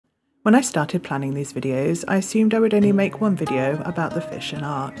When I started planning these videos, I assumed I would only make one video about the fish in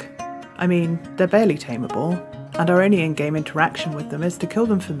ARK. I mean, they're barely tameable, and our only in-game interaction with them is to kill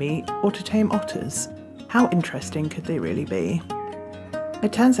them for meat or to tame otters. How interesting could they really be?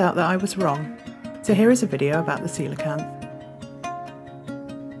 It turns out that I was wrong, so here is a video about the coelacanth.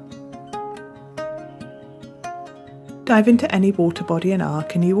 Dive into any water body in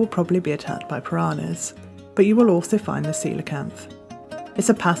ARK and you will probably be attacked by piranhas, but you will also find the coelacanth. It's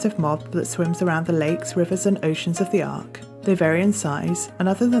a passive mob that swims around the lakes, rivers and oceans of the ARK. They vary in size, and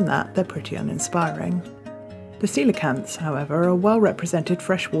other than that, they're pretty uninspiring. The coelacanths, however, are a well-represented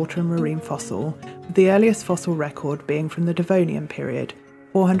freshwater and marine fossil, with the earliest fossil record being from the Devonian period,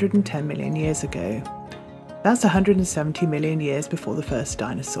 410 million years ago. That's 170 million years before the first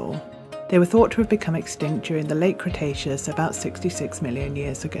dinosaur. They were thought to have become extinct during the late Cretaceous about 66 million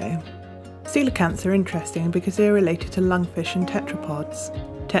years ago. Coelacanths are interesting because they are related to lungfish and tetrapods,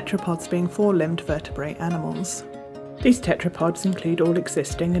 tetrapods being four-limbed vertebrate animals. These tetrapods include all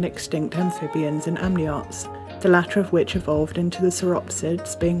existing and extinct amphibians and amniotes, the latter of which evolved into the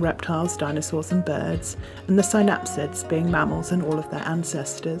sauropsids, being reptiles, dinosaurs and birds, and the synapsids, being mammals and all of their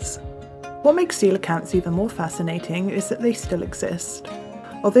ancestors. What makes coelacanths even more fascinating is that they still exist.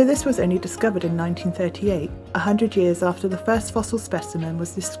 Although this was only discovered in 1938, 100 years after the first fossil specimen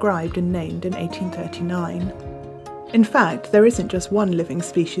was described and named in 1839. In fact, there isn't just one living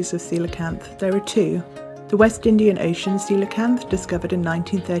species of coelacanth, there are two. The West Indian Ocean coelacanth, discovered in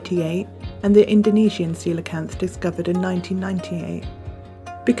 1938, and the Indonesian coelacanth, discovered in 1998.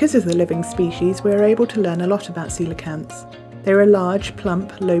 Because of the living species, we are able to learn a lot about coelacanths. They are a large,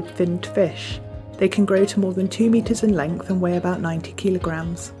 plump, lobe-finned fish. They can grow to more than 2 meters in length and weigh about 90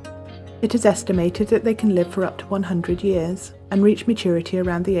 kilograms. It is estimated that they can live for up to 100 years and reach maturity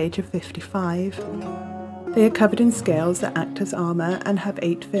around the age of 55. They are covered in scales that act as armour and have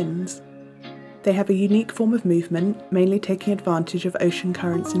 8 fins. They have a unique form of movement, mainly taking advantage of ocean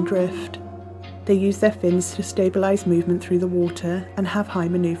currents and drift. They use their fins to stabilise movement through the water and have high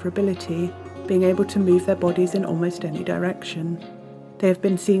manoeuvrability, being able to move their bodies in almost any direction. They have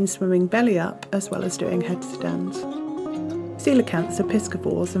been seen swimming belly up as well as doing headstands. Coelacanths are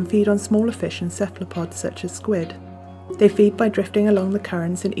piscivores and feed on smaller fish and cephalopods such as squid. They feed by drifting along the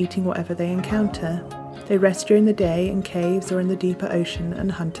currents and eating whatever they encounter. They rest during the day in caves or in the deeper ocean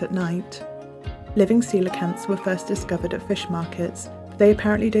and hunt at night. Living coelacanths were first discovered at fish markets, but they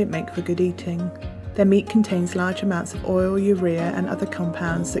apparently don't make for good eating. Their meat contains large amounts of oil, urea and other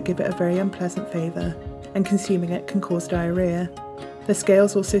compounds that give it a very unpleasant flavour, and consuming it can cause diarrhoea. The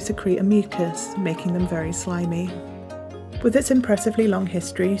scales also secrete a mucus, making them very slimy. With its impressively long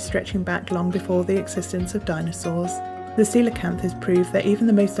history, stretching back long before the existence of dinosaurs, the coelacanth has proved that even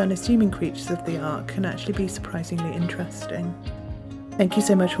the most unassuming creatures of the ARK can actually be surprisingly interesting. Thank you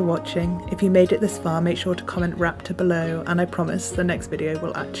so much for watching. If you made it this far, make sure to comment raptor below, and I promise the next video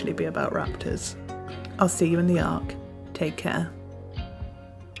will actually be about raptors. I'll see you in the ARK. Take care.